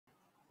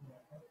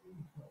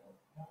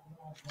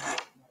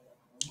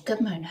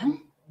Good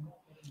morning.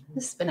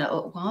 This has been a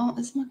little while.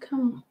 Is my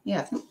camera? Yeah,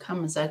 I think the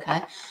camera's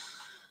okay.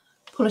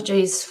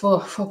 Apologies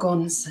for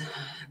foregons.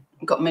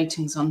 I've got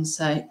meetings on,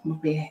 so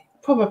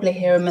probably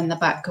hear them in the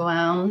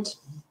background.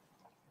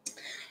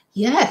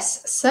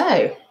 Yes,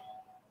 so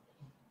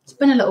it's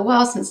been a little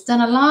while since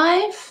done a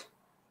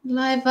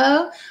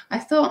live-o. I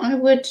thought I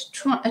would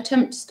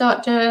attempt to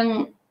start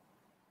doing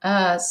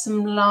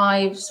some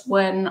lives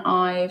when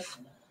I've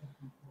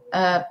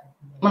got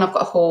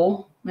a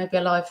haul, maybe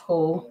a live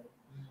haul.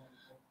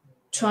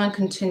 Try and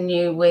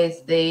continue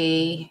with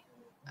the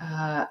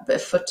bit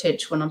of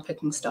footage when I'm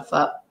picking stuff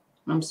up,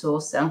 when I'm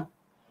sourcing.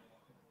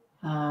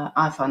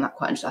 I find that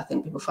quite interesting. I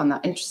think people find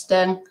that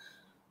interesting.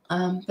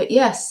 But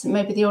yes,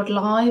 maybe the odd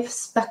live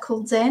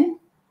speckled in.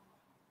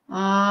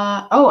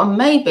 And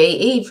maybe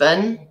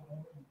even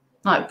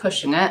like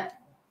pushing it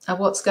at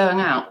what's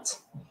going out.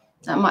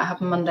 That might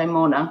happen Monday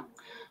morning.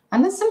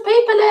 And there's some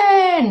people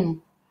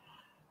in.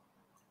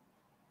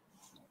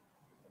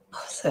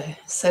 Oh,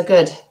 so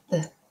good.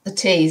 The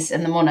teas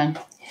in the morning.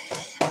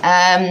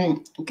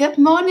 Good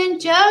morning,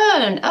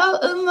 Joan.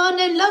 Oh,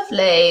 morning,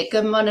 lovely.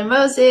 Good morning,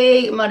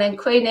 Rosie. Good morning,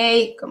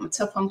 Queenie. Got my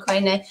top on,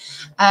 Queenie.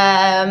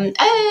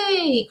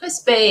 Hey,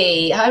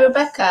 Crispy. Hi,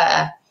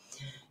 Rebecca.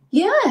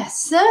 Yeah,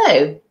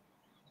 so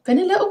been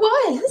a little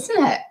while,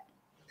 hasn't it?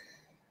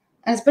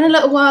 And it's been a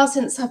little while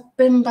since I've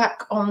been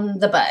back on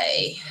the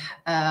bay.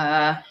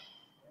 Yeah,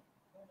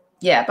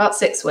 about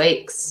 6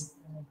 weeks.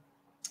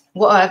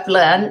 What I've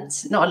learned,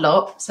 not a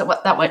lot, so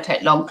that won't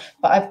take long,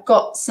 but I've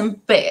got some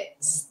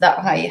bits that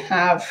I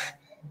have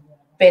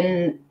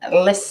been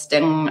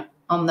listing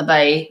on the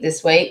bay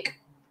this week,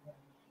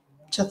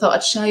 which I thought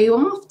I'd show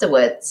you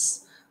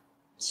afterwards.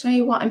 Show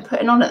you what I'm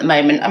putting on at the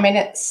moment. I mean,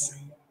 it's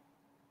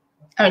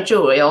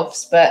jewellery,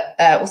 obvs, but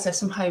also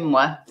some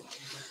homeware.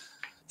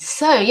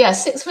 So, yeah,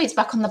 6 weeks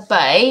back on the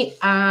bay,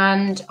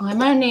 and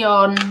I'm only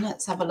on,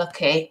 let's have a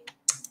looky,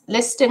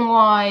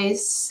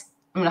 listing-wise,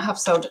 I mean, I have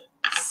sold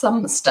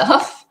some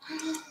stuff,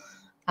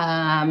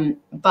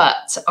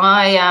 but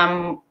I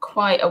am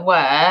quite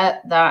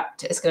aware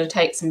that it's going to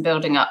take some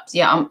building up.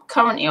 Yeah, I'm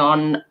currently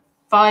on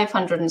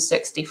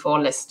 564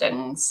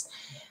 listings,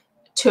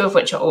 2 of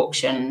which are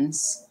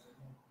auctions,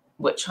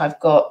 which I've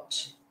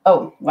got,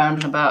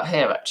 round and about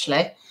here,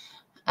 actually.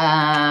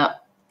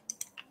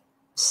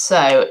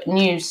 So,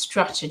 new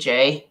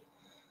strategy.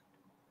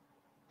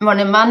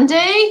 Morning,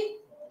 Mandy.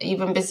 You've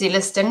been busy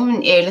listing,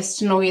 haven't you?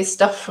 Listing all your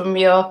stuff from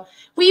your...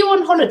 Were you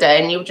on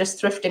holiday and you were just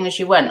thrifting as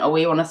you went, or were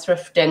you on a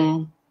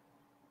thrifting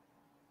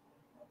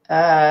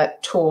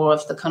tour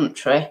of the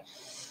country?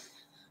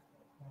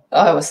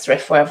 I always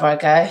thrift wherever I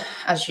go,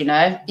 as you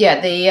know. Yeah,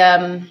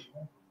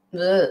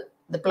 the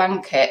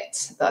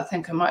blanket that I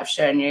think I might have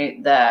shown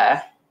you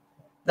there,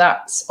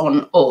 that's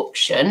on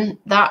auction.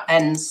 That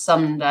ends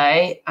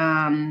Sunday,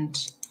 and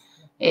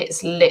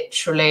it's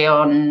literally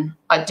on...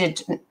 I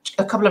did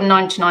a couple of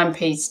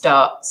 99p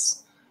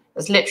starts. It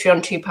was literally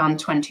on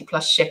 £2.20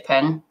 plus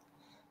shipping.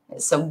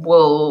 It's a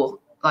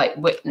wool, like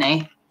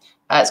Whitney.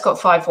 It's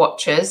got 5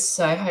 watches,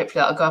 so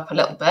hopefully that'll go up a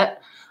little bit.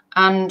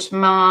 And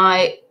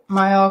my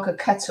Aga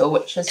kettle,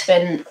 which has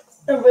been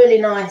a really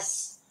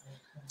nice,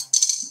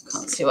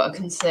 can't see what I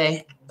can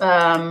see,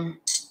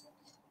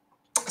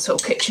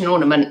 sort of kitchen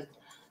ornament.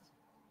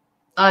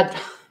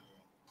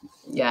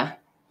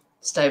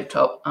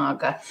 Stovetop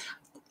Aga.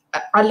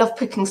 I love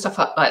picking stuff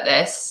up like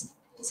this.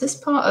 Is this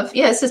part of,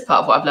 this is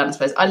part of what I've learned, I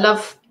suppose. I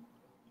love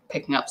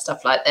picking up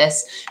stuff like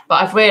this,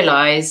 but I've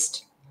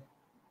realised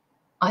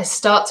I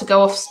start to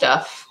go off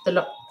stuff.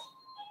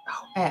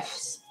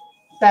 F's.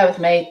 Bear with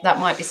me. That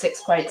might be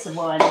 6 crates of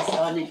wine,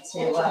 so I need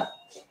to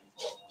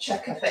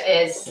check if it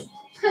is.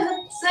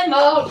 Same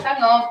old.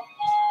 Hang on.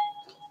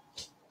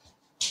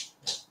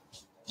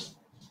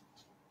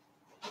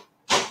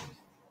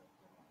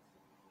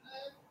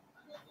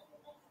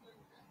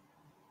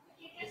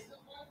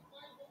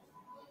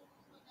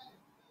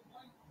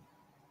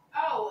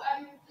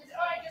 Is it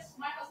all right? Just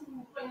my husband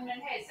will bring them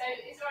in here, so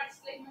is it all right to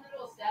leave them on the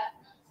doorstep?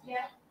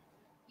 Yeah.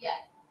 Yeah.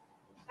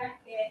 Thank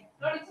you.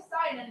 Do I need to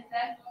sign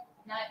anything?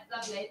 No,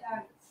 lovely,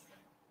 thanks.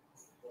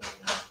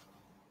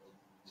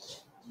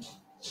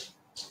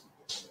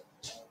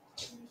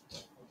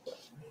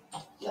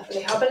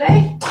 Lovely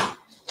hobbly.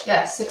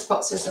 Yeah, 6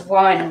 boxes of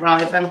wine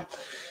arriving.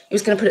 He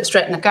was going to put it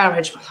straight in the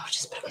garage, but I'll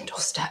just put it on the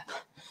doorstep.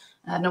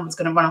 No one's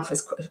going to run off.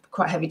 It's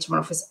quite heavy to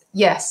run off.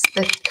 Yes,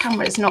 the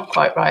camera is not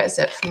quite right, is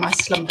it, for my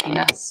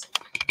slumpiness?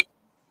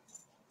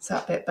 Is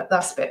that a bit, but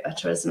that's a bit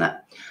better, isn't it?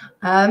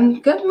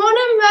 Good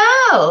morning,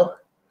 Mel.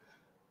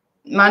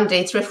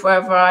 Mandy, thrift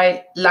wherever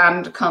I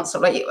land, can't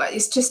stop.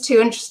 It's just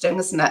too interesting,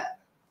 isn't it?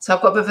 So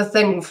I've got a bit of a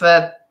thing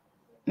for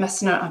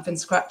messing around. I've been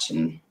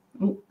scratching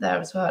there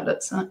as well, it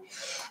looks like.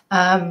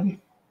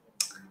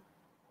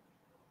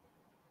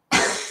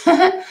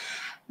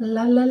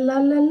 La la la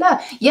la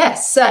la.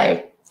 Yes,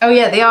 so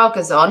the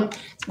Aga's on,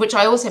 which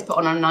I also put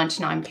on a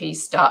 99p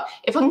start.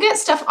 If I can get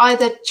stuff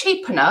either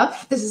cheap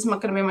enough, this is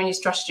going to be my new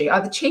strategy,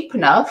 either cheap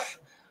enough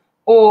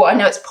or I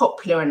know it's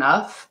popular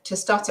enough to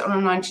start it on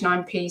a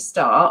 99p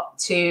start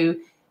to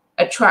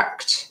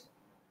attract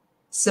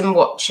some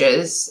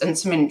watchers and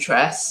some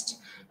interest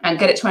and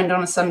get it to end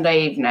on a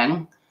Sunday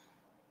evening,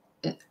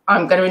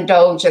 I'm going to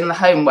indulge in the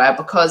homeware,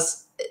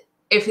 because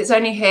if it's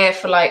only here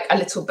for like a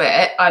little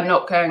bit, I'm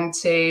not going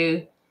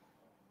to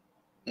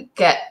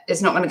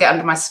it's not going to get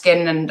under my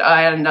skin and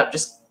I end up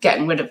just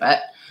getting rid of it.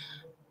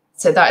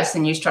 So that is the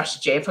new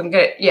strategy. If I can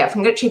get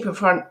it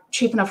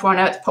cheap enough where I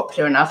know it's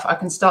popular enough, I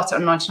can start it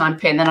on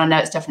 99p and then I know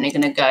it's definitely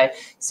going to go.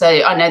 So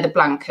I know the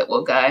blanket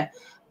will go.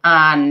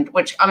 And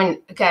which, I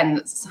mean,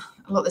 again,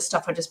 a lot of this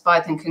stuff I just buy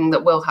thinking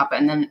that will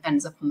happen and then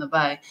ends up on the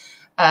bay.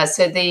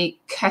 So the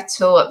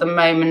kettle at the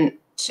moment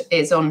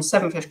is on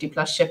 £7.50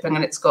 plus shipping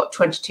and it's got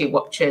 22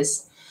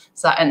 watches.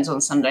 So that ends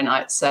on Sunday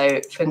night. So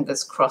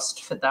fingers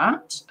crossed for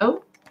that.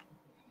 Oh.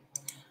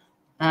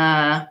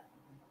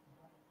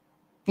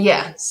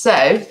 Yeah,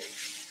 so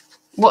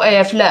what I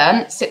have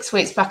learned 6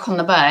 weeks back on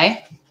the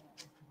bay,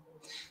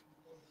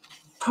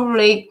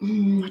 probably,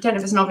 I don't know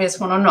if it's an obvious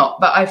one or not,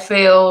 but I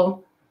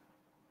feel,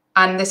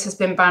 and this has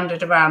been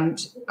banded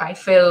around, I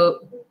feel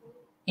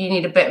you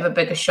need a bit of a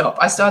bigger shop.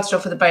 I started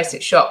off with a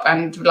basic shop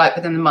and like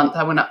within the month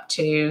I went up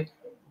to,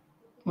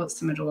 what's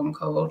the middle one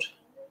called?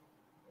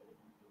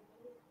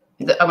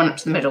 I went up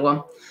to the middle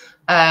one.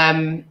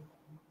 And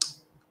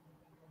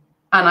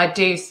I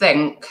do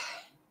think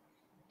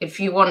if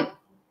you want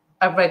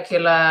a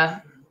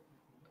regular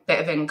bit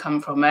of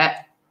income from it,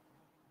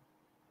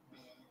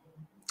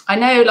 I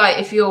know like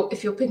if you're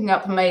picking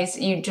up a maze,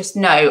 you just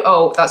know,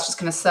 oh, that's just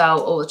going to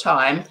sell all the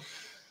time,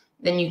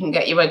 then you can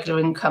get your regular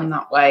income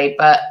that way.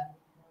 But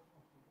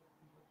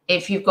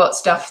if you've got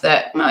stuff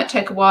that might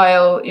take a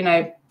while, you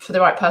know, for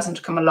the right person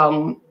to come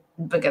along,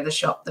 the bigger the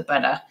shop, the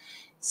better.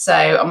 So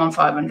I'm on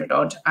 500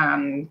 odd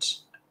and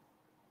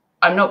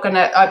I'm not going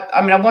to, I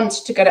mean, I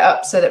wanted to get it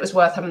up so that it was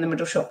worth having the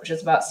middle shop, which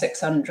is about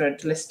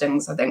 600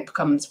 listings, I think,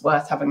 becomes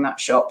worth having that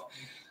shop.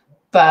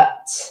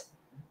 But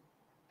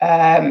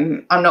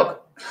I'm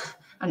not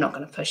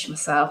going to push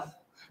myself.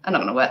 I'm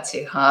not going to work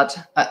too hard.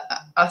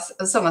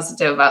 As long as I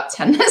do about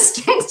 10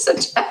 listings a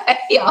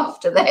day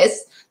after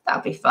this,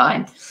 that'll be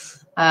fine.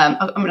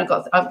 I mean,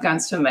 I'm going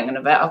swimming in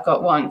a bit. I've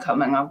got wine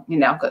coming.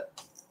 I've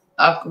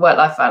got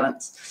work-life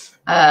balance.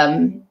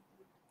 And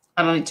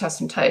I need to have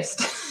some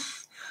toast.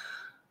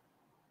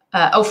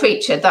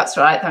 Featured, that's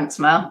right. Thanks,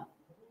 Mel.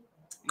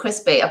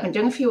 Crispy, I've been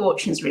doing a few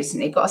auctions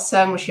recently. Got a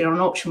sewing machine on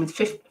auction with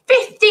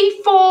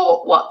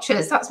 54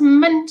 watches. That's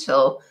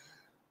mental.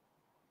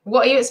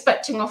 What are you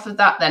expecting off of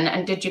that then?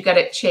 And did you get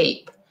it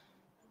cheap?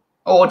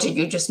 Or did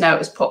you just know it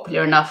was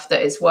popular enough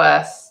that it's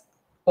worth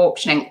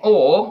auctioning?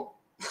 Or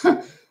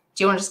do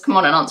you want to just come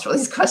on and answer all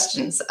these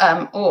questions?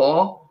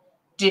 Or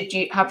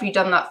have you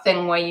done that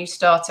thing where you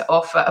start it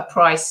off at a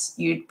price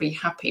you'd be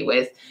happy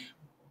with?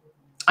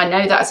 I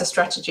know that's a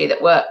strategy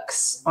that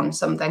works on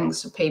some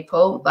things for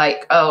people.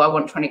 Like, oh, I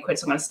want 20 quid,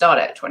 so I'm going to start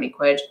it at 20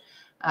 quid.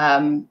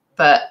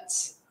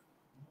 But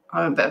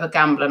I'm a bit of a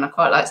gambler and I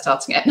quite like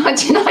starting at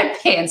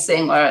 99p and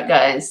seeing where it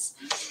goes.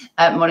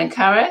 Morning,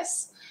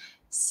 Caris.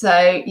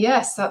 So,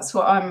 yes, that's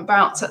what I'm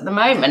about at the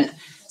moment.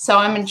 So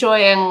I'm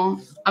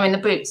enjoying, I mean, the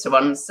boots are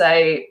on.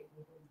 So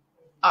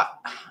I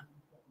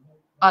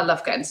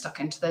love getting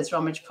stuck into those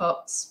rummage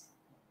pots.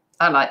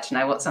 I like to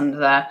know what's under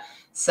there.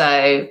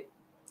 So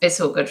it's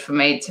all good for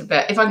me to be,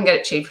 if I can get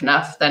it cheap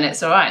enough, then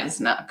it's all right,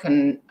 isn't it? I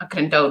can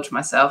indulge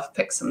myself,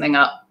 pick something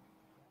up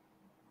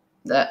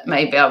that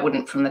maybe I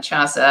wouldn't from the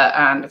Chazza,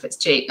 and if it's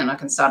cheap, then I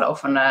can start it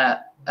off on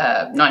a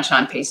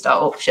 99p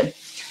start auction.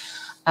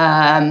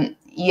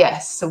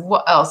 Yes, so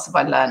what else have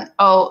I learned?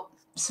 Oh,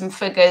 some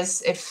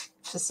figures, if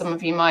for some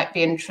of you might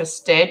be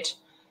interested.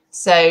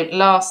 So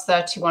last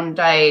 31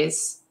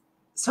 days,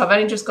 so I've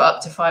only just got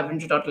up to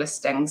 500 odd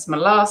listings. My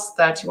last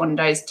 31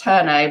 days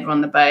turnover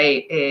on the bay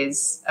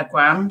is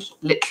 £1,000,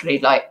 literally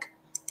like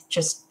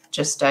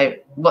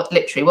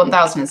literally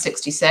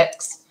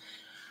 1,066.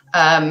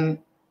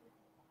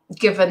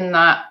 Given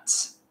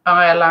that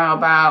I allow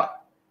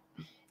about,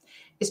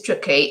 it's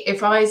tricky.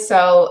 If I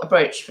sell a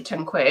brooch for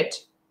 10 quid,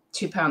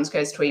 £2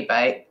 goes to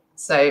eBay.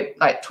 So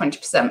like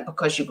 20%,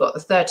 because you've got the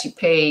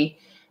 30p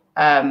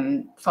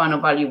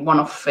final value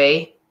one-off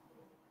fee,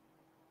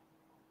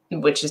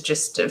 which is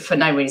just for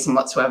no reason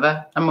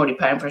whatsoever. I'm already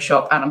paying for a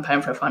shop and I'm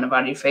paying for a final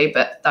value fee,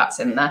 but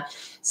that's in there.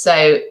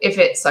 So if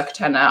it's like a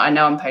tenner, I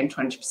know I'm paying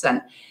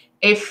 20%.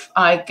 If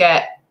I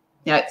get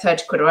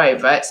 30 quid or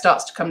over, it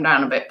starts to come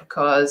down a bit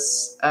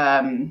because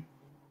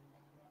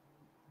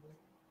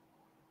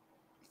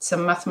it's a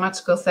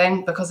mathematical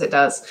thing, because it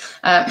does.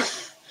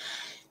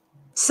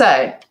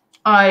 So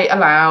I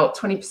allow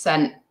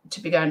 20% to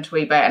be going to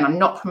eBay, and I'm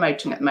not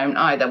promoting at the moment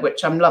either,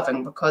 which I'm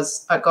loving,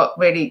 because I got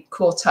really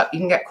caught up. You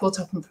can get caught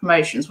up in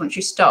promotions. Once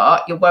you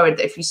start, you're worried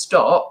that if you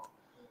stop,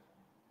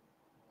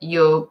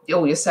 all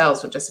your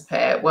sales will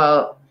disappear.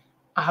 Well,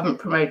 I haven't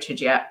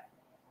promoted yet,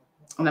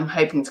 and I'm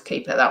hoping to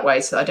keep it that way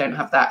so I don't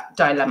have that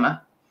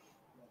dilemma.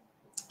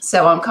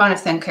 So I'm kind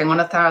of thinking on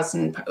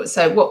 1,000.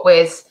 So what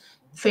with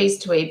fees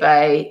to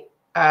eBay,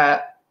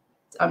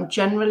 I'm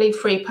generally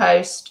free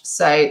post,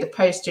 so the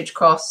postage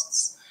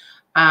costs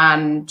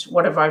and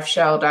whatever I've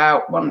shelled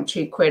out, 1 or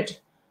 2 quid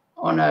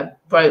on a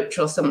brooch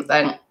or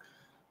something,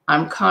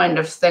 I'm kind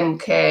of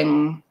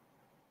thinking,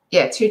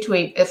 yeah, 2 to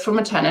eBay, from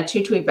a tenner,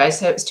 2 to eBay,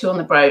 so it was 2 on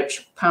the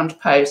brooch, £1 to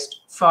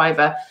post,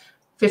 £5,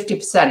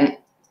 50%,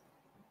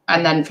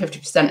 and then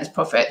 50% is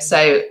profit.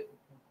 So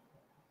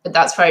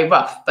that's very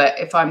rough. But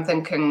if I'm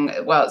thinking,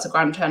 well, it's a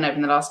grand turnover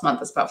in the last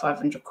month, it's about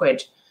 500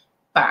 quid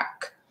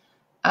back.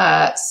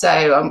 So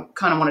I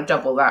kind of want to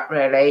double that,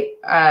 really.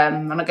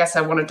 And I guess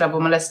I want to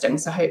double my listing,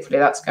 so hopefully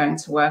that's going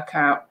to work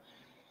out.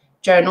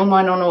 Joan, all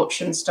mine on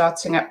auction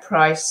starting at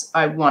price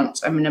I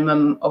want. A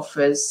minimum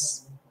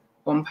offers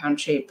 £1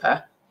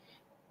 cheaper.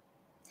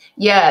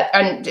 Yeah,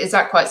 and is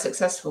that quite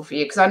successful for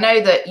you? Because I know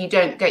that you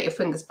don't get your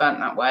fingers burnt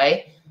that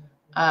way.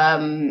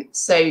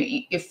 So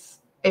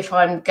if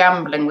I'm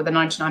gambling with a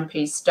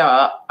 99p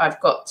start, I've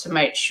got to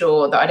make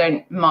sure that I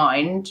don't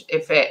mind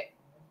if it...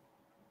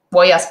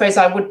 Well, yeah, I suppose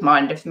I would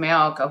mind if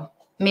Miaga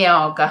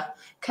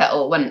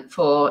kettle went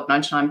for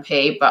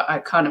 99p, but I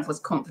kind of was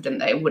confident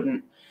that it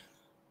wouldn't.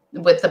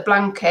 With the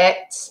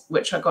blanket,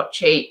 which I got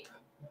cheap,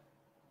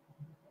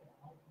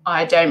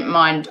 I don't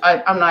mind.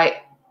 I'm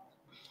like,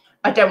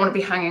 I don't want to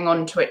be hanging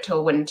on to it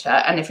till winter.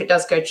 And if it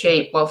does go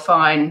cheap, well,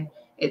 fine.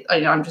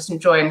 I'm just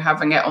enjoying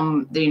having it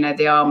on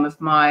the arm of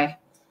my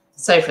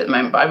sofa at the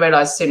moment. But I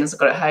realised as soon as I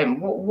got it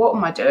home, what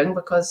am I doing?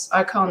 Because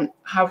I can't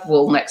have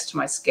wool next to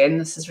my skin.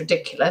 This is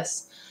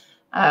ridiculous.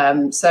 So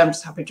I'm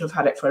just happy to have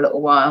had it for a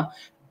little while.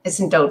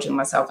 It's indulging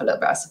myself a little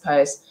bit, I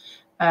suppose.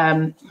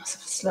 Let's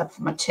have a slab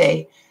for my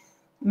tea.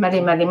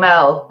 Melly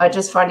Mel. I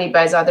just find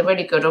eBay's either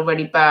really good or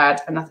really bad.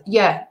 And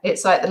yeah,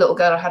 it's like the little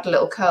girl had a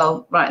little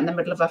curl right in the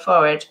middle of her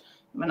forehead.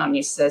 My nan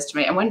used to say to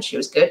me, and when she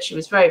was good, she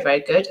was very,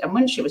 very good. And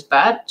when she was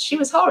bad, she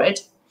was horrid.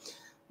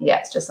 Yeah,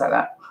 it's just like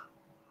that.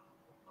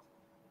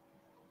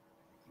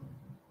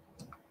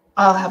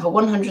 I'll have a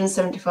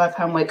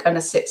 £175 wig and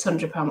a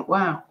 £600.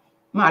 Wow,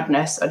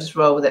 madness. I just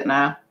roll with it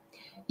now.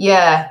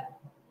 Yeah,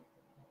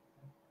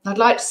 I'd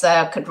like to say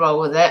I could roll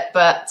with it,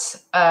 but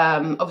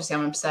obviously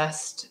I'm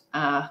obsessed.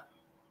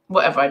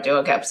 Whatever I do,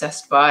 I get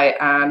obsessed by,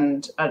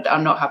 and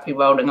I'm not happy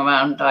rolling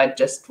around. I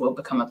just will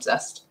become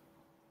obsessed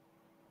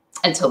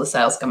until the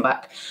sales come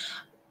back.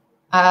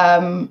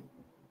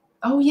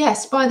 Oh,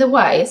 yes, by the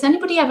way, has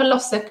anybody ever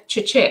lost their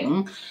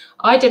cha-ching?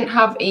 I didn't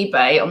have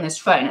eBay on this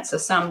phone. It's a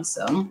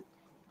Samsung.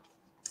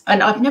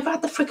 And I've never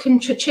had the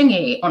freaking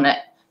cha-chingy on it.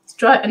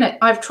 And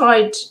I've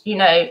tried,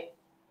 I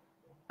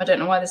don't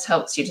know why this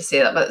helps you to see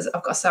that, but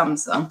I've got a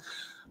Samsung.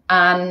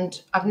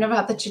 And I've never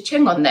had the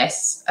cha-ching on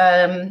this.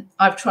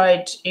 I've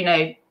tried,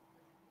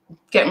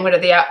 getting rid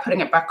of the app,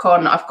 putting it back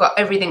on. I've got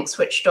everything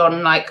switched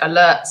on, like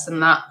alerts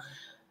and that.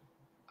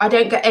 I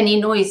don't get any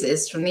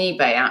noises from the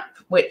eBay app,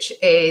 which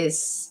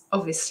is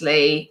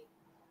obviously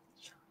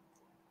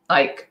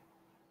like,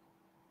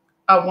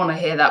 I want to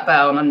hear that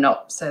bell and I'm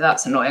not. So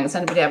that's annoying. Has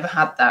anybody ever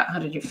had that? How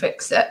did you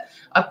fix it?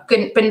 I've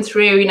been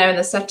through, in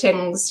the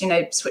settings,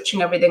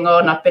 switching everything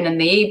on. I've been in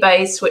the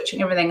eBay,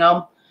 switching everything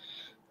on.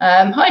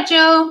 Hi,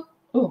 Jill.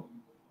 Oh,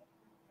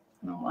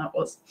 I don't know what that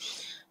was.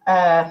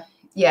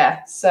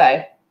 Yeah,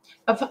 so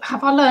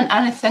have I learned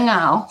anything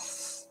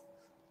else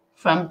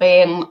from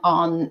being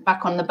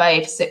back on the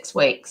bay for 6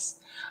 weeks?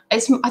 I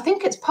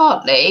think it's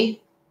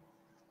partly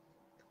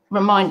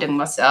reminding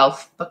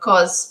myself,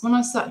 because when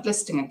I started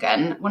listing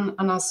again,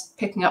 and I was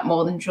picking up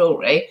more than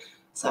jewellery,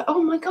 it's like,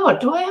 oh my God,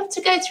 do I have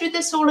to go through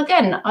this all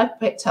again? I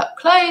picked up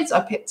clothes,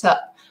 I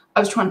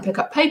was trying to pick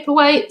up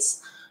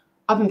paperweights,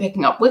 I've been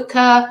picking up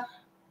wicker,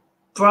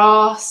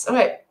 brass. All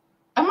right,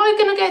 am I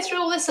going to go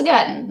through all this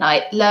again?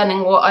 Like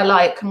learning what I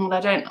like and what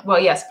I don't? Well,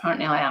 yes,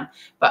 apparently I am,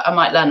 but I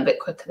might learn a bit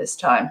quicker this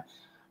time.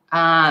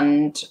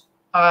 And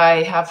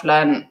I have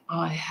learned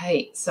I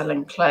hate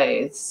selling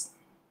clothes.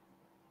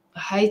 I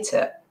hate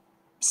it.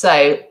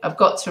 So I've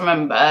got to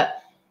remember,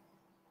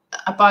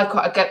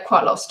 I get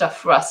quite a lot of stuff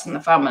for us and the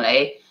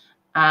family.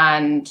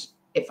 And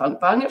if I'm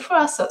buying it for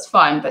us, that's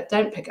fine, but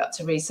don't pick up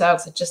to resell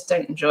because I just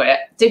don't enjoy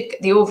it.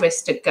 The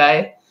Orvis did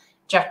go.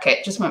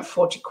 Jacket just went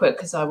 40 quid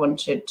because I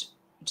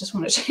just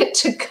wanted it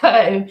to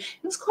go.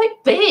 It was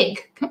quite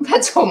big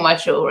compared to all my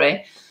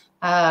jewellery.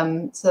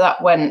 So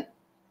that went,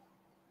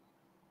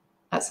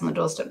 that's on the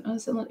doorstep.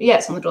 Yeah,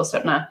 it's on the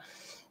doorstep now.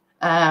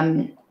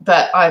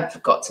 But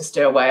I've got to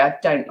steer away. I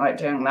don't like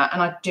doing that.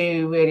 And I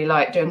do really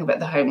like doing a bit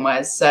of the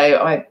homewares.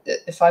 So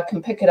if I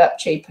can pick it up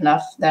cheap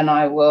enough, then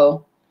I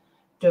will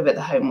do a bit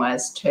of the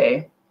homewares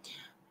too.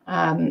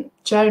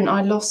 Joan,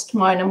 I lost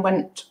mine and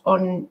went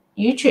on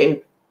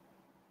YouTube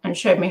and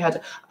showed me how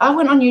to. I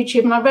went on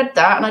YouTube and I read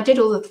that and I did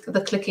all the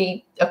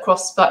clicky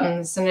across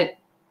buttons and it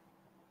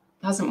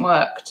hasn't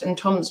worked. And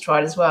Tom's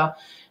tried as well.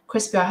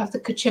 Crispy, I have the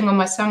ka-ching on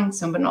my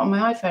Samsung, but not on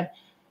my iPhone.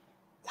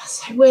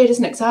 That's so weird,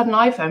 isn't it? Because I had an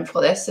iPhone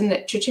for this and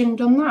it cha-chinged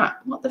on that.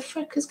 What the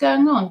frick is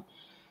going on?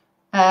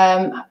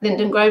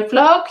 Linden Grove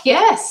vlog.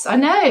 Yes, I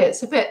know.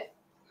 It's a bit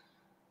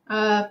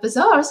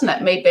bizarre, isn't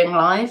it? Me being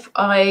live.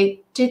 I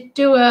did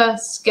do a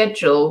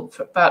schedule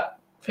for about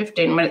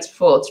 15 minutes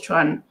before to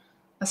try and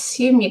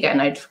assume you get a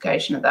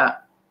notification of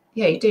that.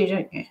 Yeah, you do,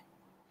 don't you?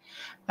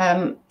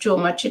 Jewel,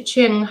 my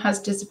cha-ching has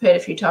disappeared a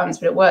few times,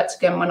 but it worked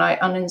again when I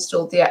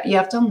uninstalled the app.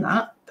 Yeah, I've done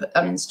that.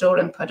 Uninstall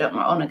and put it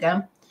on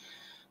again.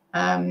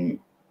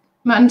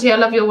 Mandy, I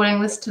love your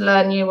willingness to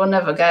learn. You will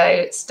never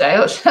go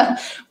stale.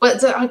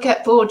 But I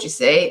get bored, you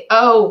see.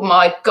 Oh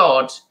my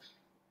God.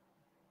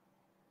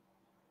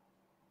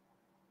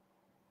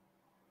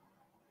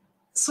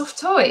 Soft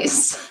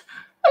toys.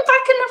 I'm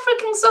back in the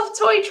freaking soft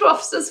toy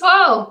troughs as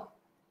well.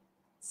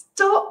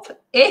 Stop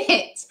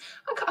it.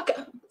 I can't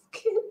go.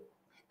 Cute.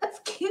 That's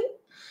cute.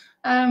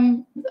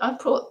 I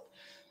brought.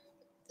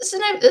 So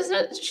no,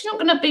 she's not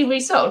going to be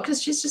resold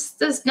because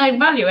there's no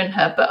value in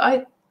her. But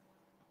I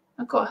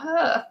got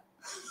her.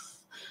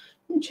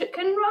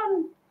 Chicken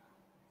Run.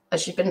 Oh,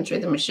 she's been through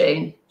the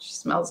machine. She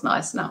smells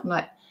nice now. I'm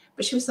like,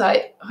 but she was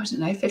like, I don't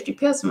know,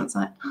 50p or something. It's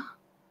like, oh.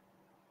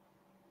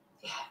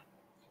 Yeah.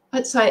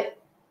 It's like,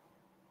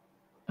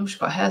 oh, she's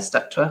got hair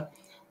stuck to her.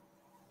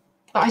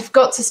 But I've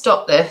got to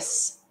stop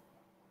this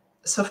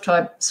soft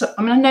toy. So,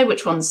 I mean, I know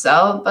which ones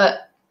sell,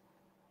 but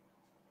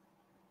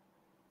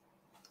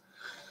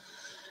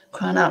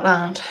crying out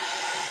loud.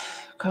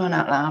 Crying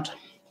out loud.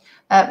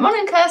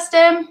 Morning,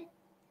 Kirsten.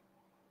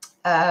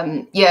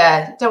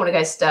 Yeah, don't want to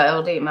go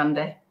stale, do you, Mandy?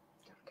 Don't want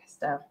to go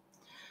stale.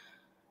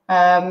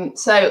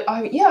 So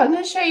I'm going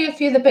to show you a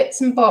few of the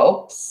bits and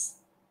bobs.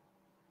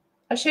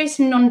 I'll show you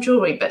some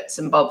non-jewelry bits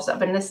and bobs that I've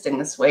been listing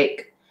this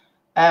week.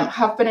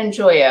 Have been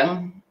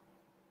enjoying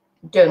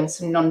doing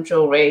some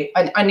non-jewelry.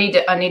 I need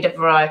a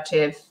variety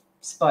of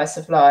spice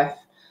of life.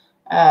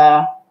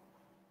 Yeah,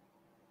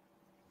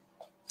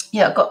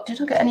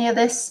 did I get any of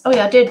this? Oh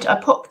yeah, I did. I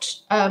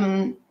popped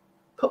to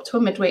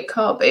a midweek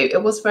car boot.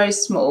 It was very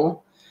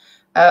small.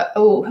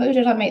 Oh, who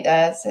did I meet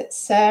there? Is it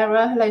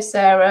Sarah? Hello,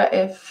 Sarah,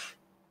 if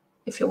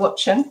you're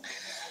watching.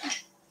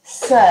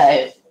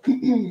 So,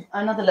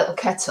 another little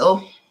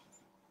kettle.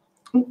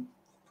 Ooh, I'm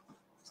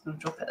going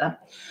to drop it there.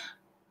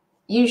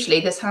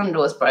 Usually this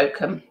handle is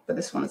broken, but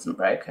this one isn't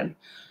broken.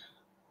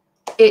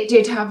 It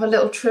did have a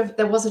little trivet.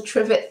 There was a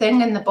trivet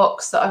thing in the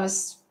box that I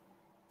was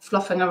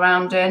fluffing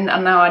around in,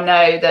 and now I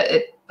know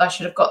that I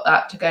should have got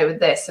that to go with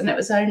this, and it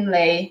was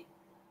only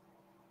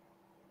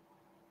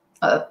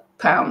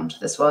 £1,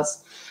 this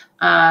was.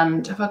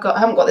 And I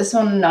haven't got this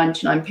on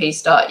 99p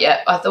start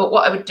yet. I thought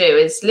what I would do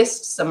is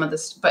list some of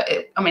this, but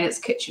I mean, it's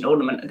kitchen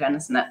ornament again,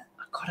 isn't it?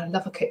 Oh God, I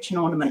love a kitchen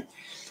ornament.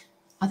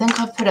 I think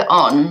I've put it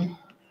on.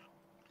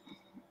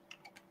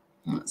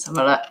 Let's have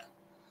a look.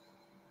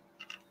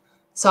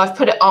 So I've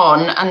put it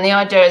on, and the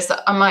idea is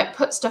that I might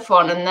put stuff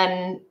on, and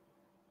then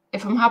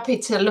if I'm happy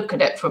to look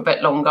at it for a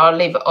bit longer, I'll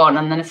leave it on,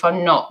 and then if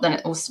I'm not, then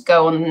it will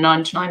go on the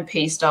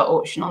 99p start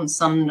auction on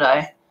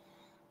Sunday.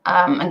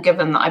 And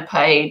given that I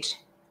paid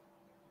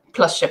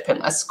plus shipping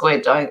a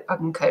 £1, I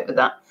can cope with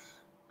that.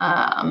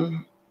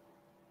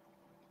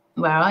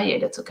 Where are you,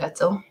 little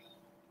kettle?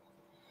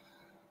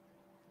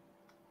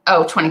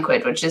 Oh, 20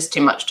 quid, which is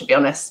too much, to be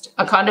honest.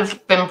 I kind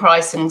of been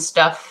pricing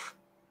stuff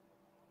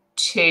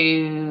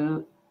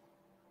to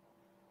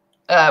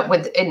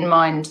with in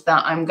mind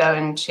that I'm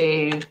going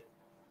to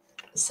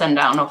send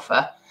out an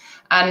offer.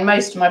 And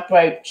most of my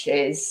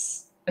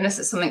brooches, unless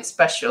it's something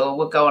special,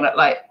 will go on at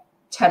like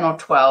 10 or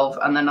 12,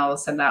 and then I'll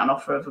send out an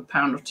offer of £1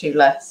 or £2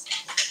 less.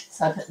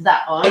 So I put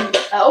that on.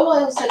 Oh,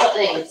 I also got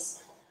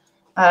these.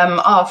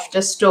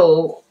 After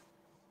Stall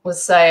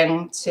was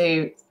saying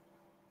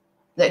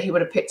that he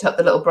would have picked up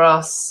the little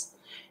brass.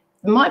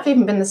 It might have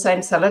even been the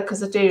same seller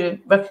because I do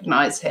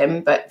recognise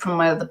him, but from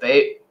my other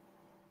boot.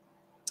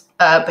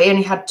 But he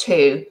only had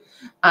 2,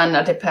 and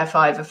I did pay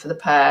 £5 for the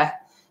pair.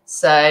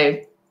 So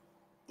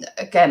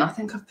again, I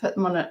think I've put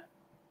them on at,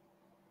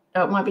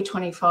 oh, it might be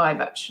 25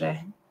 actually,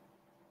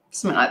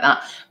 something like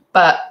that.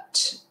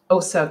 But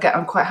also, again,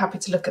 I'm quite happy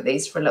to look at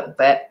these for a little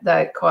bit.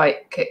 They're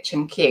quite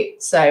kitchen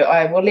cute. So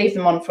I will leave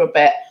them on for a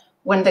bit.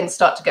 When things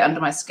start to get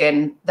under my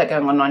skin, they're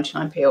going on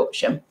 99p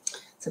auction.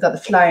 So I've got the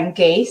flying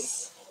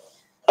geese.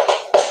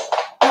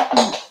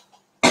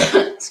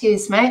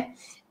 Excuse me.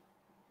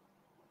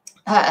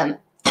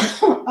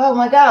 Oh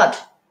my God.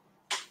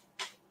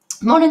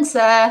 Morning,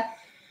 sir.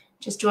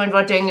 Just joined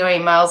while doing your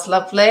emails.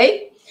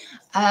 Lovely.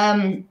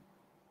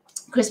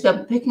 Crispy, I've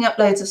been picking up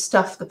loads of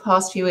stuff the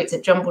past few weeks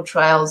at Jumble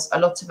Trails. A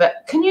lot of it.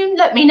 Can you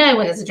let me know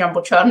when there's a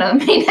Jumble Trail near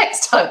me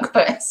next time,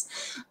 Chris?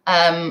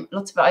 A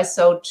lot of it I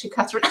sold to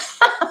Catherine.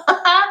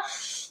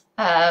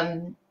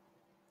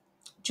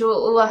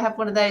 Jewel, I have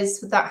one of those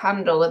with that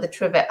handle with the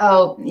trivet.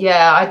 Oh,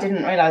 yeah, I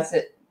didn't realise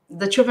it.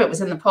 The trivet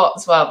was in the pot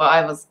as well, but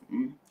I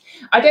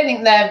don't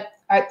think they're,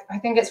 I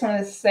think it's one of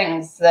those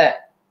things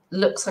that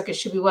looks like it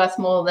should be worth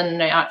more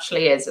than it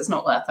actually is. It's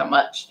not worth that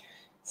much.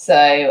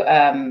 So,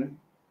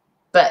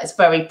 but it's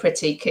very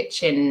pretty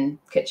kitchen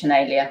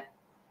alia.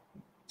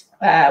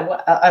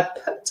 What I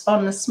put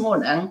on this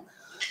morning, I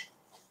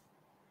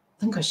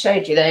think I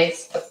showed you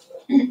these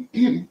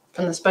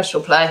from the special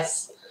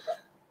place.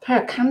 A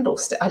pair of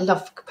candlesticks. I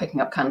love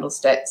picking up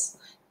candlesticks.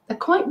 They're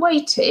quite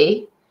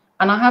weighty,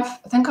 and I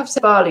think I've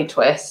said barley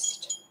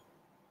twist.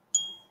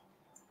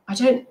 I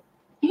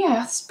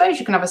suppose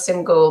you can have a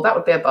single. That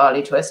would be a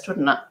barley twist,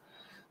 wouldn't it?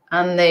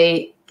 and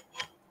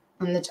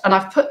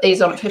I've put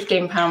these on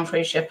 £15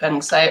 free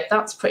shipping, so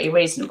that's pretty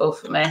reasonable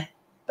for me.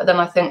 But then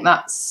I think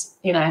that's,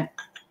 you know,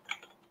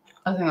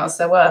 I think that's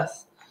their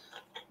worth.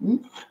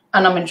 And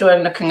I'm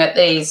enjoying looking at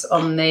these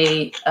on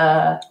the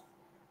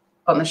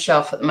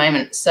shelf at the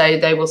moment, so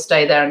they will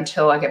stay there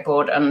until I get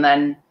bored, and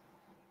then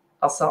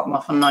I'll start them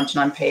off on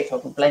 99p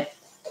probably.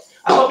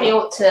 I probably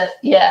ought to,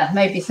 yeah,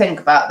 maybe think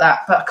about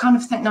that, but I kind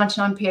of think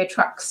 99p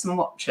attracts some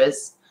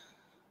watchers.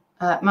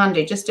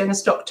 Mandy, just doing a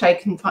stock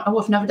take. Oh,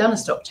 I've never done a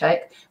stock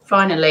take.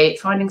 Finally,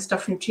 finding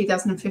stuff from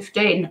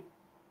 2015.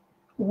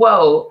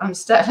 Whoa, I'm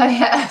still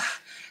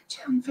AF.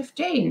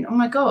 2015. Oh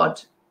my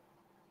God.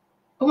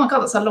 Oh my God,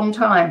 that's a long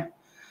time.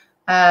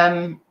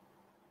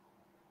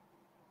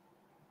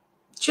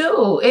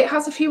 Jewel, it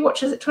has a few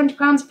watches at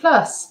 £20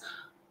 plus.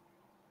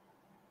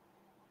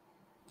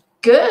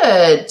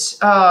 Good.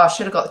 Oh, I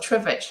should have got the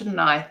trivet, shouldn't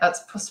I?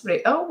 That's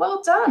possibly. Oh,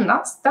 well done.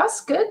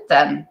 That's good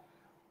then.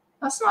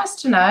 That's nice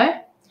to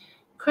know.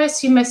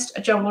 Chris, you missed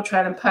a jumble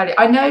trail and pearly.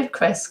 I know,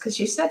 Chris, because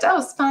you said, oh,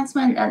 Spans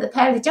went at the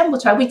pearly jumble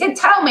trail. We did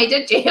tell me,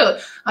 did you?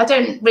 I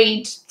don't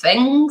read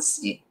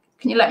things.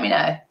 Can you let me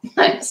know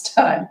next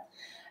time?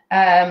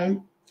 Right,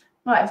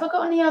 have I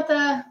got any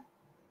other?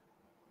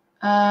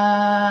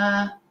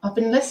 I've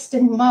been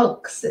listing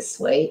mugs this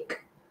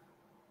week,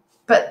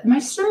 but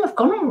most of them have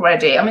gone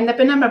already. I mean, they've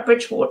been Emma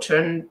Bridgewater,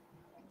 and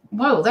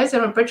whoa, those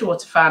Emma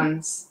Bridgewater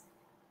fans,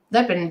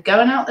 they've been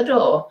going out the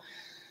door.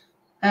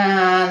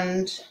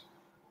 And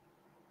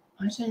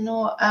I don't know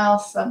what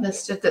else I've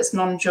listed that's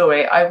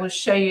non-jewelry. I will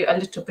show you a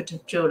little bit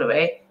of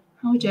jewellery.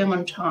 How are we doing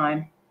on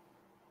time?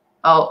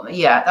 Oh,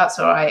 yeah, that's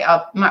all right.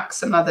 I'll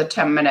max another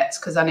 10 minutes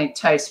because I need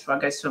toast before I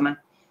go swimming.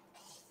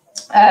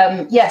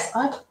 Yes,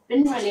 I've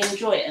been really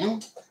enjoying,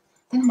 I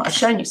think I might have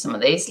shown you some of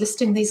these,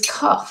 listing these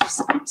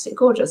cuffs. Absolutely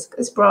gorgeous.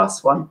 This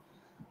brass one.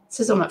 This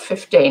is on at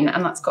 15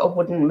 and that's got a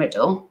wooden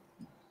middle.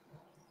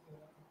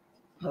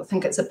 I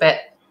think it's a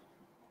bit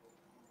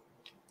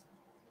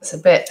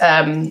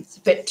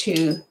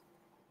too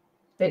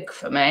big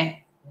for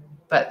me,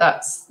 but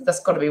that's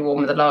got to be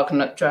worn with a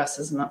Lagernook dress,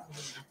 isn't it?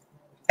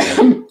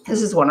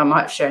 This is one I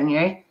might have shown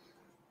you,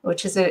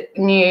 which is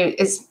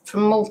it's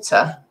from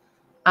Malta,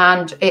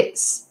 and it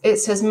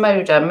says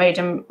Moda, made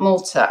in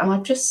Malta, and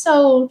I've just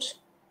sold.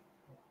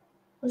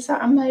 Was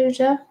that a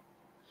Moda?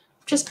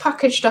 I've just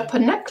packaged up a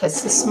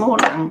necklace this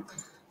morning.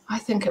 I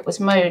think it was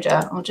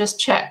Moda. I'll just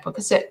check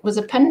because it was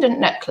a pendant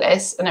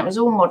necklace and it was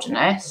all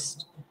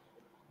modernist.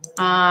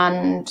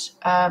 And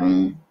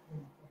I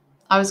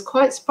was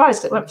quite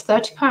surprised it went for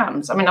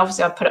 £30. I mean,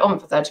 obviously I put it on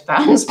for £30,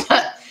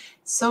 but it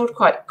sold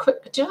quite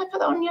quick. Did I put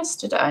that on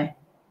yesterday?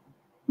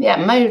 Yeah,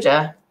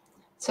 Moda.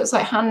 So it's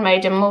like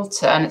handmade in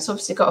Malta, and it's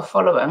obviously got a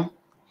following.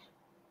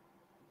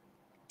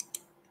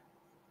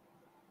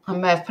 I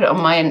may have put it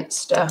on my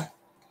Insta.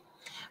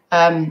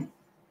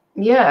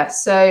 Yeah,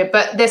 so,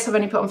 but this I've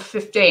only put on for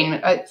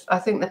 15. I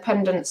think the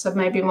pendants are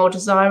maybe more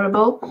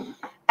desirable.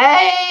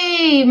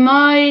 Hey,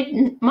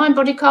 my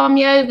Body Calm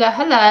Yoga.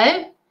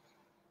 Hello.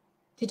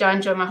 Did I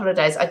enjoy my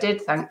holidays? I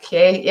did, thank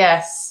you.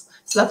 Yes,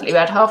 it's lovely. We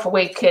had half a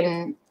week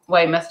in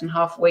Weymouth and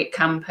half a week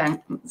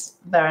camping. It's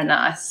very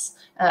nice.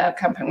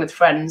 Camping with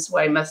friends,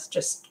 Weymouth,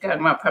 just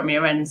going around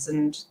Premier Inns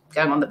and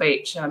going on the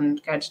beach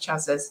and going to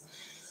Chaz's.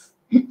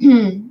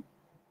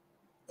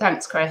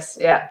 Thanks, Chris.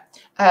 Yeah.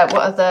 What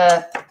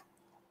other?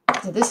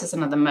 This is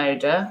another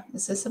Moda.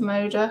 Is this a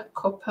Moda?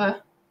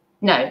 Copper?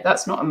 No,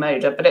 that's not a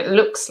Moda, but it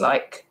looks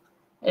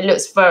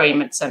very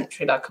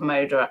mid-century, like a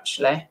Moda,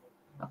 actually.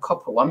 A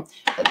copper one.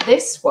 But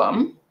this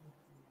one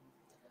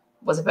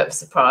was a bit of a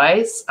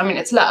surprise. I mean,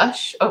 it's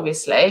lush,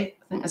 obviously. I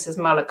think this is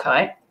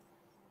malachite.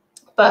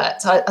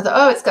 But I thought,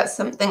 oh, it's got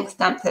something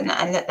stamped in it.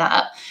 I looked that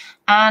up.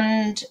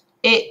 And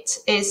it's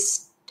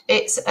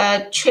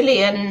a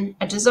Chilean,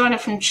 a designer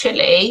from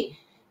Chile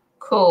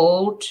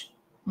called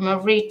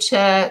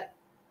Marita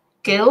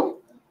Gill.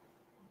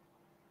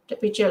 Would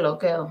it be Jill or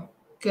Gill?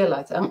 Gill,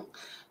 I think.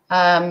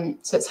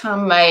 So it's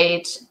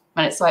handmade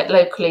and it's like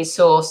locally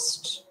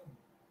sourced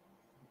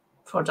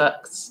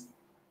products,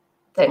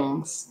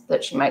 things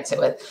that she makes it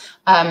with.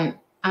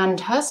 And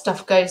her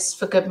stuff goes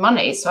for good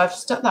money. So I've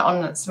stuck that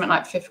on at something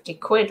like 50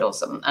 quid or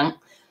something.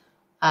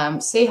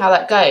 See how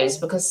that goes,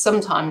 because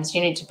sometimes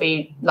you need to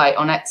be like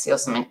on Etsy or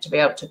something to be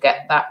able to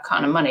get that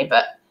kind of money.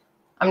 But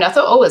I mean, I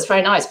thought, oh, it's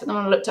very nice. But then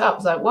when I looked it up, I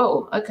was like,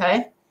 whoa,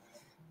 okay.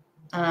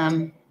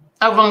 Oh,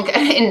 wrong,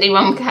 indie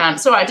one can.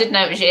 Sorry, I didn't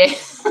know it was you.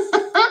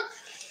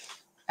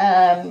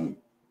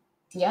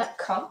 Yeah,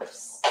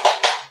 cups.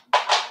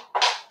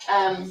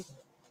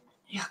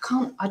 Yeah,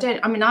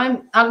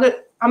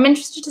 I'm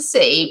interested to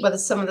see whether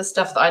some of the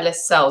stuff that I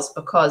list sells,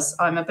 because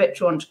I'm a bit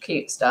drawn to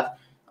cute stuff.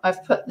 I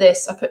put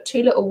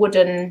 2 little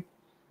wooden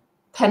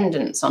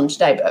pendants on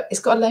today, but it's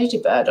got a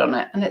ladybird on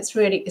it and it's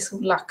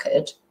all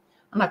lacquered.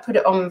 And I put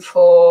it on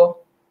for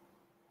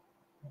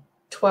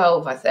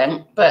 12, I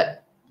think.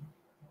 But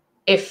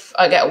if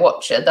I get a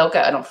watcher, they'll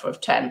get an offer of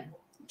 10,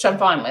 which I'm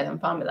fine with. I'm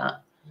fine with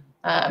that.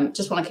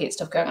 Just want to keep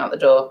stuff going out the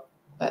door.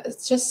 But I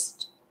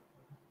just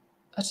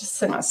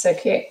think that's so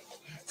cute.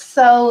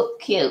 So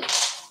cute.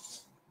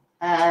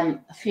 A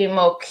few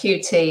more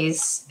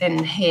cuties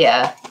in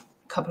here.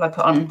 A couple I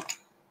put on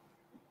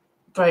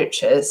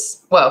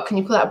brooches. Well, can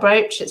you call that a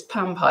brooch? It's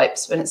pan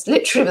pipes, but it's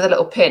literally with a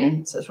little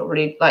pin. So it's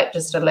probably like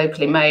just a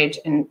locally made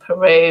in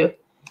Peru.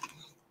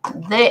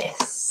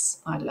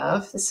 This I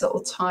love, this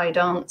little Thai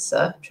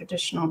dancer,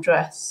 traditional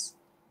dress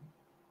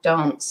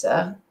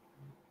dancer.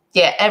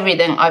 Yeah,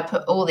 everything. I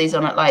put all these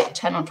on at like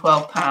 10 or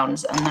 12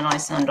 pounds, and then I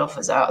send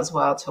offers out as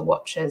well to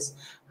watchers.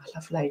 I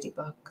love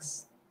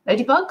ladybugs.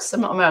 Ladybugs?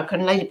 I'm not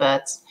American.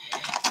 Ladybirds.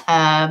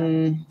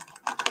 No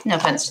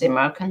offense to the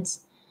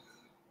Americans.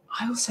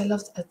 I also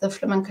love the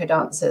flamenco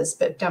dancers,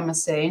 but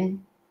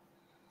Damascene.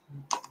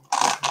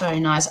 Very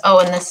nice. Oh,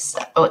 and this,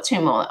 oh, two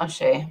more I'll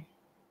show you.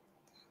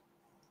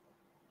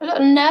 A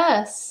little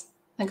nurse.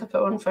 I think I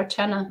put one for a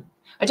tenner.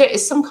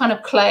 It's some kind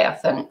of clay, I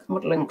think,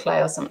 modelling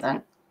clay or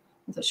something.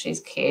 I thought she's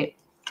cute.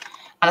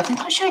 And I think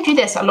I showed you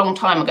this a long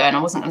time ago, and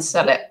I wasn't going to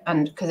sell it,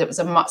 and because it was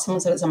someone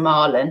said it's a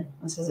marlin.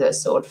 This is a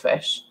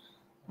swordfish.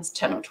 That's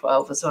 10 or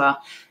 12 as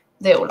well.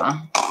 They all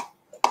are.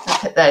 I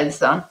put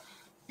those on.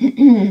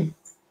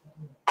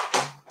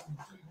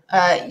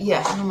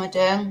 Yeah, what am I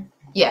doing?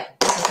 Yeah,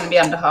 this is going to be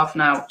under half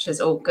an hour, which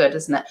is all good,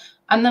 isn't it?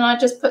 And then I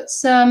just put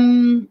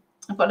some,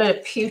 I've got a load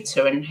of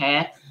pewter in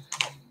here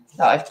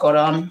that I've got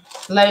on.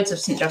 Loads of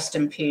St.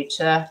 Justin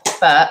pewter,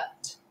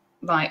 but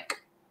like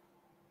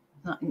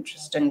that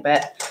interesting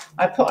bit.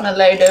 I put on a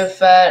load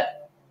of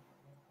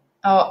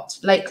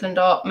Lakeland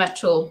Art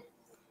metal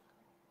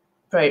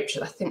brooch.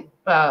 I think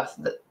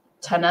the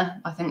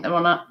tenner, I think they're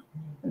on it.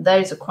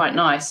 Those are quite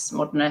nice,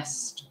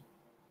 modernist.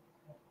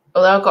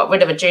 Although I got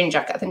rid of a jean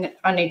jacket, I think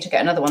I need to get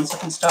another one so I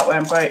can start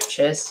wearing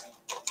brooches.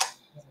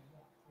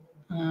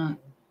 I'll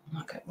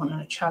get one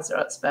on a Chazzer,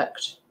 I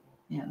expect.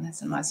 Yeah,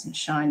 there's a nice and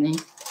shiny.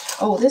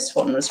 Oh, this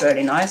one was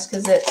really nice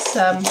because it's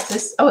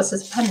this. Oh, it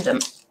says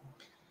pendant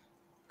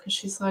because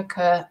she's like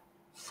a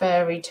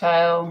fairy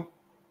tale.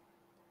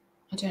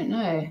 I don't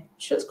know.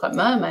 She looks quite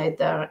mermaid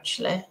there,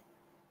 actually. I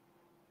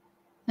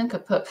think I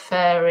put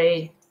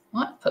fairy.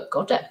 Might put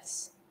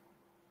goddess.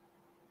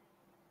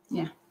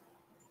 Yeah.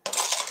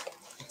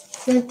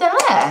 So there,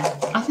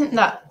 I think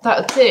that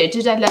would do.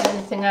 Did I learn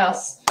anything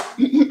else?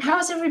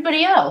 How's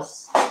everybody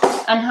else?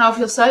 And how have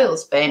your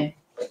sales been?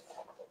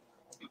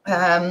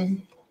 Yeah,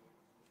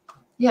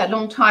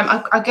 long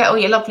time. I get all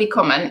your lovely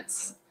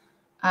comments,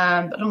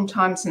 but a long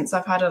time since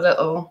I've had a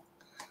little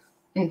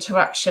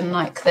interaction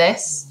like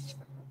this.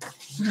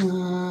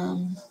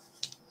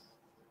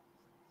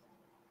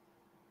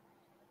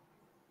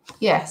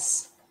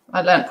 Yes.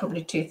 I learned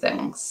probably 2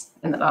 things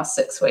in the last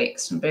 6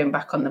 weeks from being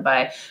back on the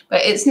bay,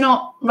 but it's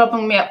not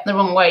rubbing me up the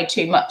wrong way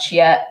too much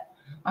yet.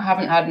 I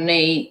haven't had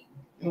any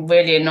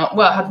really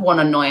I had one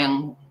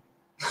annoying,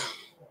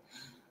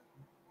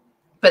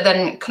 but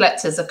then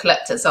collectors are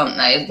collectors, aren't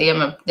they?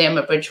 The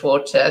Emma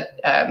Bridgewater.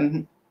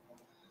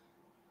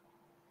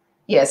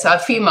 Yeah, so a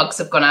few mugs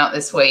have gone out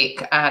this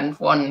week, and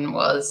one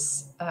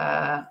was,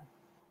 I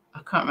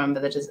can't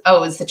remember it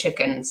was the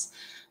chickens.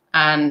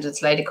 And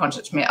this lady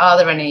contacted me,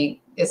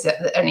 is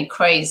there any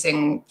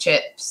crazing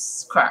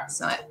chips,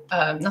 cracks?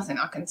 Nothing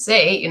I can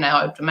see.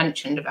 I would have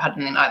mentioned if I had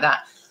anything like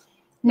that.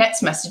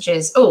 Next message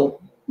is, oh,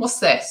 what's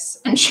this?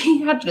 And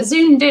she had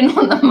zoomed in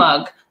on the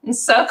mug and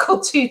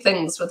circled 2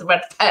 things with a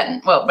red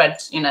pen. Well, red,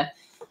 It's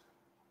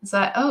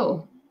like,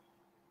 oh.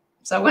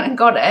 So I went and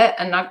got it,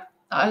 and I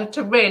had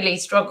to really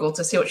struggle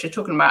to see what she was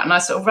talking about. And I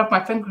sort of rubbed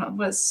my finger on it.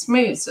 Well, it's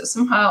smooth, so it's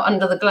somehow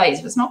under the glaze,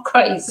 but it's not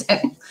crazy.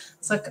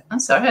 It's like, I'm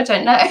sorry, I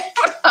don't know.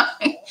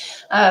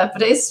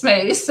 But it is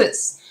smooth.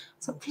 It's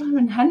like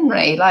Blimey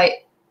Henry.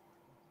 Like,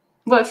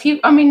 well,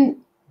 in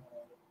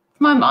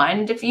my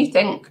mind, if you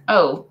think,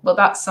 oh, well,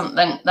 that's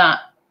something that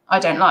I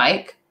don't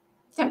like,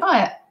 don't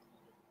buy it.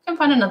 Go and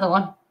find another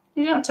one.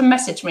 You don't have to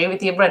message me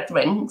with your red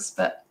rings,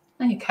 but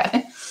there you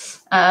go.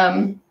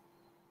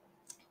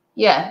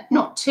 Yeah,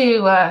 not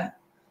too,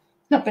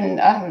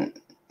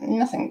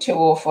 nothing too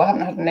awful. I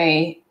haven't had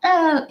any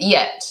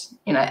yet.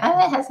 It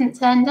hasn't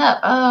turned up.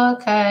 Oh,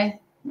 okay.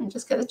 I'll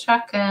just get the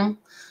tracking.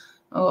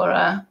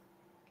 Or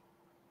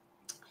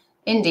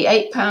Indy,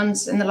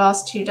 £8 in the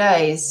last 2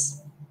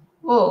 days.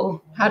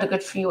 Oh, had a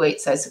good few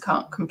weeks though, so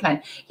can't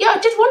complain. Yeah, I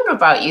did wonder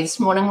about you this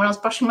morning when I was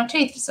brushing my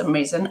teeth for some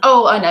reason.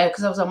 Oh, I know,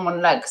 because I was on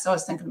one leg, so I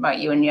was thinking about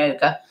you and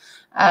yoga.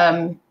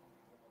 And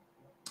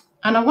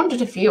I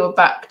wondered if you were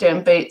back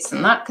doing boots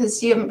and that,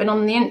 because you haven't been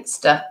on the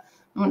Insta.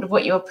 I wondered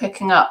what you were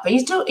picking up. Are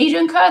you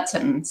doing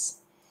curtains?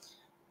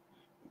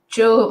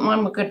 Jill,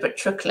 mine were good, but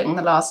trickling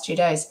the last 2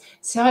 days.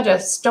 See, I had a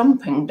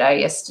stomping day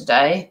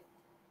yesterday.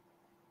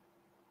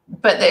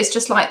 But it's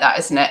just like that,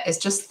 isn't it? It's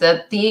just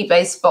the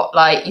eBay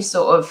spotlight. You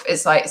sort of,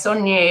 it's like it's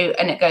on you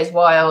and it goes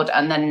wild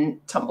and then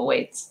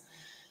tumbleweeds.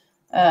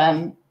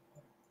 Yeah,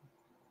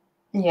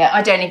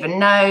 I don't even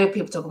know.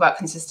 People talk about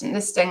consistent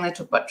listing. They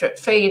talk about drip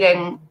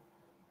feeding.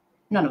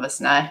 None of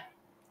us know.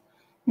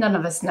 None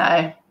of us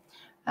know.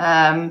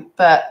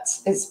 But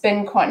it's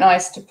been quite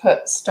nice to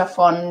put stuff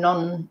on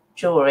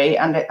non-jewelry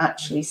and it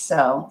actually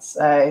sells.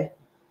 So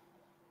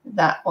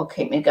that will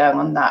keep me going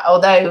on that.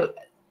 Although,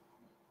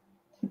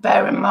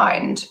 bear in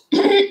mind,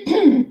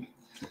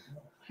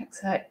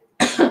 So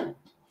it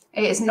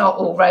is not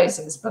all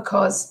roses,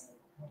 because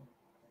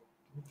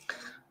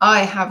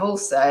I have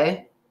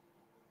also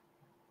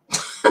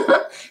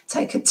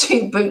taken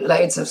 2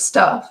 bootloads of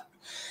stuff,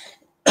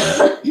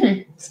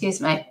 excuse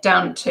me,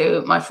 down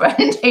to my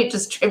friend who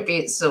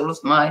distributes all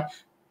of my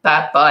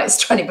bad buys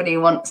to anybody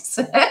who wants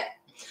it.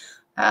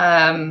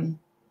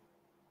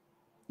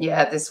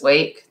 Yeah, this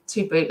week,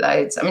 2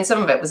 bootloads. I mean,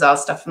 some of it was our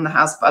stuff from the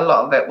house, but a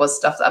lot of it was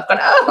stuff that I've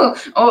gone,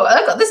 oh,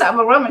 I got this out of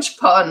a rummage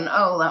pot.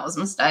 Oh, that was a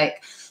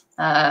mistake.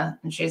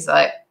 And she's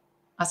like,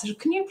 I said,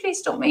 can you please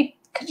stop me?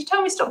 Could you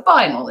tell me stop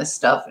buying all this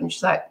stuff? And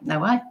she's like,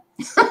 no way,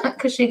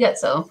 because she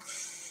gets all.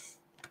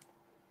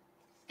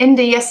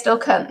 Indy, yes, still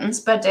curtains,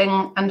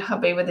 bedding, and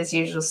hubby with his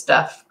usual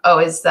stuff. Oh,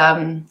 his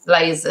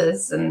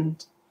lasers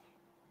and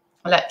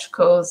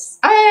electricals.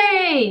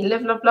 Hey,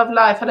 live, love, love,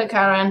 life. Hello,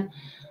 Karen.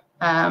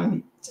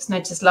 Just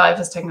noticed live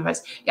has taken the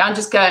votes. Yeah, I'm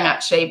just going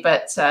actually,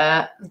 but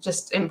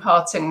just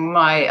imparting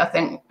my, I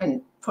think,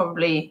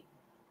 probably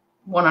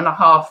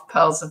 1.5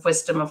 pearls of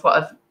wisdom of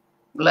what I've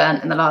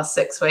learned in the last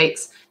 6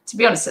 weeks. To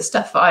be honest, it's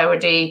stuff that I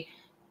already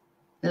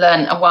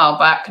learned a while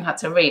back and had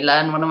to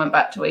relearn when I went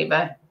back to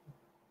eBay.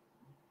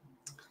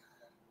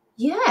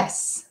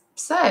 Yes.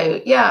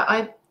 So yeah,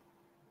 I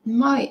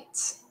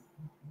might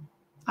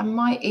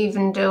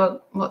even do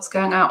what's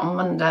going out on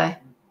Monday.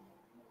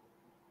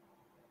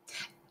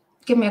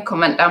 Give me a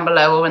comment down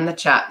below or in the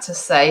chat to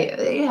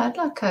say, yeah, I'd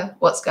like a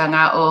what's going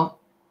out or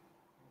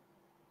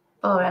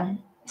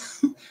boring.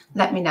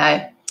 Let me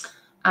know.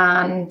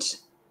 And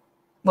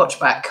watch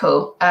back,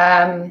 cool.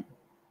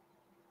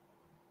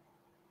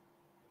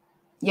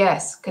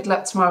 Yes, good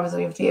luck tomorrow with all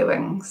your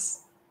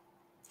viewings.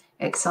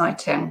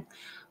 Exciting.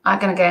 I'm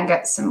going to go and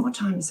get some, what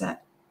time is it?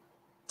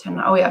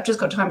 10. Oh yeah, I've just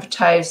got time for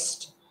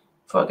toast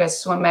before I go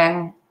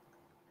swimming.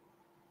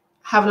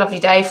 Have a lovely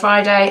day,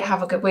 Friday.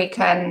 Have a good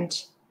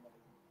weekend.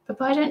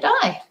 Bye-bye, don't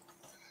die.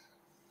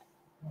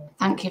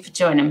 Thank you for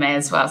joining me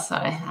as well.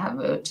 Sorry,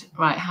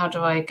 right, how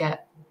do I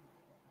get...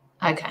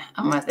 Okay,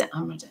 I'm with it.